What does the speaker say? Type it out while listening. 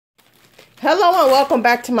Hello and welcome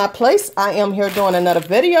back to my place. I am here doing another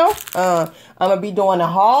video. I'm going to be doing a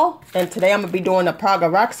haul. And today I'm going to be doing a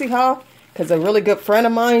paparazzi haul. Because a really good friend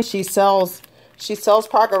of mine, she sells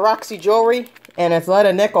paparazzi jewelry. And it's lead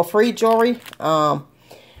and nickel free jewelry. And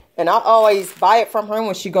I always buy it from her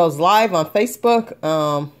when she goes live on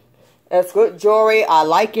Facebook. It's good jewelry. I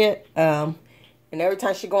like it. And every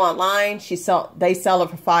time she go online, they sell it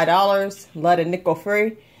for $5. Lead and nickel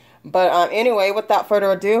free. But anyway, without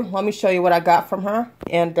further ado, let me show you what I got from her.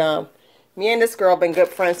 And me and this girl have been good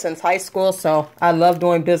friends since high school, so I love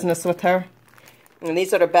doing business with her. And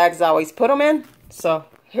these are the bags I always put them in. So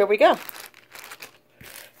here we go.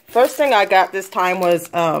 First thing I got this time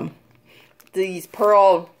was these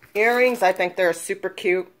pearl earrings. I think they're super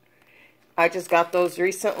cute. I just got those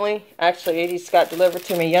recently. Actually, these got delivered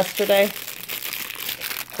to me yesterday.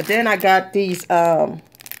 But then I got these...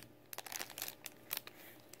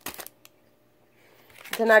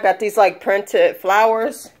 Then I got these like printed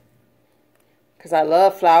flowers because I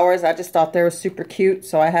love flowers. I just thought they were super cute,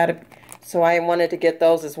 so I wanted to get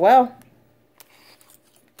those as well.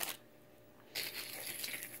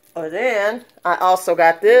 And then I also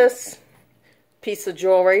got this piece of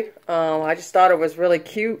jewelry. I just thought it was really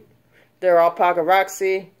cute. They're all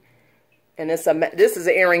paparazzi, and this is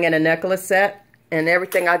an earring and a necklace set, and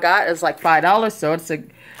everything I got is like $5, so it's a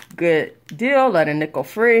good deal. Lead and nickel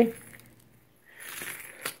free.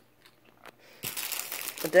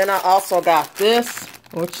 But then I also got this,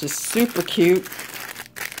 which is super cute.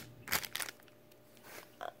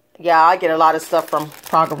 Yeah, I get a lot of stuff from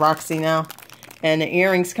paparazzi now. And the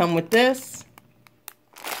earrings come with this.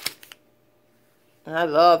 And I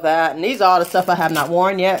love that. And these are all the stuff I have not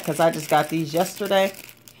worn yet, because I just got these yesterday.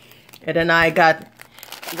 And then I got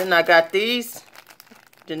these,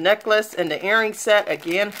 the necklace and the earring set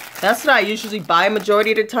again. That's what I usually buy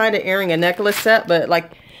majority of the time, the earring and necklace set. But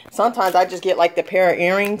like, sometimes I just get like the pair of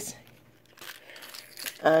earrings.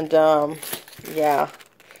 And yeah,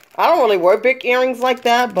 I don't really wear big earrings like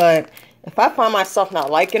that, but if I find myself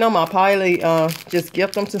not liking them, I'll probably just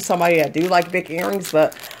gift them to somebody that do like big earrings.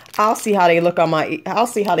 But I'll see how they look on I'll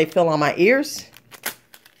see how they feel on my ears.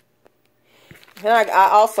 And I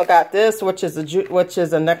also got this, which is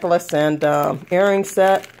a necklace and earring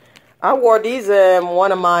set. I wore these in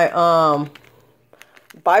one of my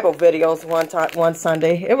Bible videos one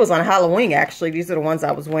Sunday. It was on Halloween, actually. These are the ones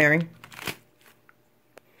I was wearing.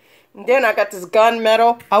 And then I got this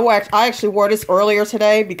gunmetal. I actually wore this earlier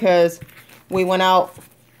today because we went out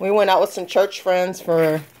with some church friends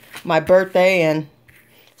for my birthday and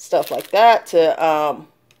stuff like that to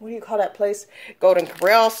what do you call that place? Golden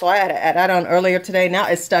Corral. So I had to add that on earlier today. Now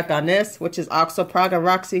it's stuck on this, which is also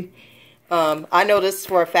paparazzi. I know this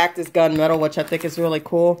for a fact is gunmetal, which I think is really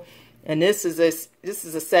cool. And this is a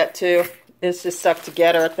set too. It's just stuck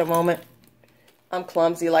together at the moment. I'm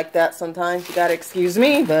clumsy like that sometimes. You gotta excuse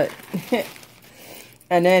me, but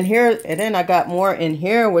and then I got more in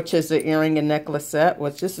here, which is the earring and necklace set,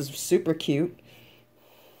 which this is super cute.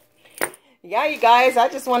 Yeah, you guys, I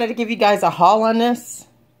just wanted to give you guys a haul on this.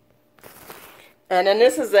 And then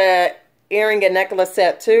this is a earring and necklace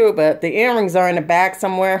set too, but the earrings are in the bag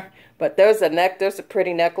somewhere. But there's a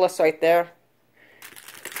pretty necklace right there.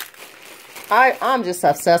 I'm just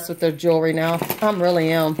obsessed with their jewelry now. I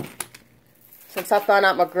really am. Since I found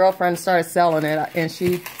out my girlfriend started selling it,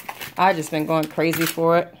 and I just been going crazy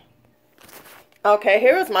for it. Okay,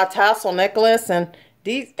 here's my tassel necklace, and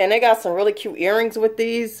they got some really cute earrings with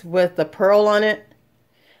these, with the pearl on it.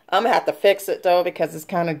 I'm gonna have to fix it though because it's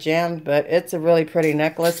kind of jammed, but it's a really pretty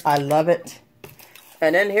necklace. I love it.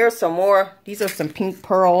 And then here's some more. These are some pink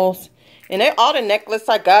pearls, and all the necklace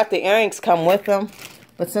I got, the earrings come with them.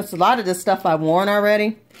 But since a lot of this stuff I've worn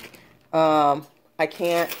already, I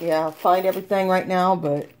can't, find everything right now,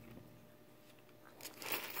 but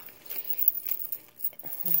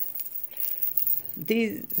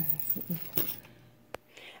these...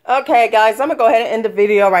 Okay, guys, I'm going to go ahead and end the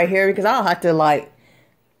video right here because I'll have to, like,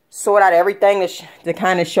 sort out everything to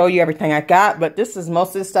kind of show you everything I got. But this is most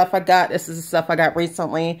of the stuff I got. This is the stuff I got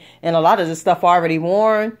recently, and a lot of the stuff I already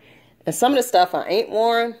worn, and some of the stuff I ain't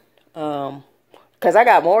worn, because I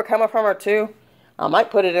got more coming from her, too. I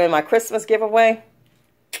might put it in my Christmas giveaway.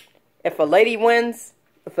 If a lady wins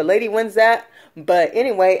that. But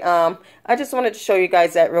anyway, I just wanted to show you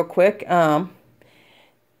guys that real quick.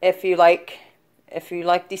 If you like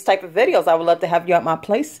these type of videos, I would love to have you at my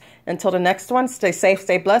place. Until the next one, stay safe,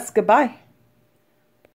 stay blessed. Goodbye.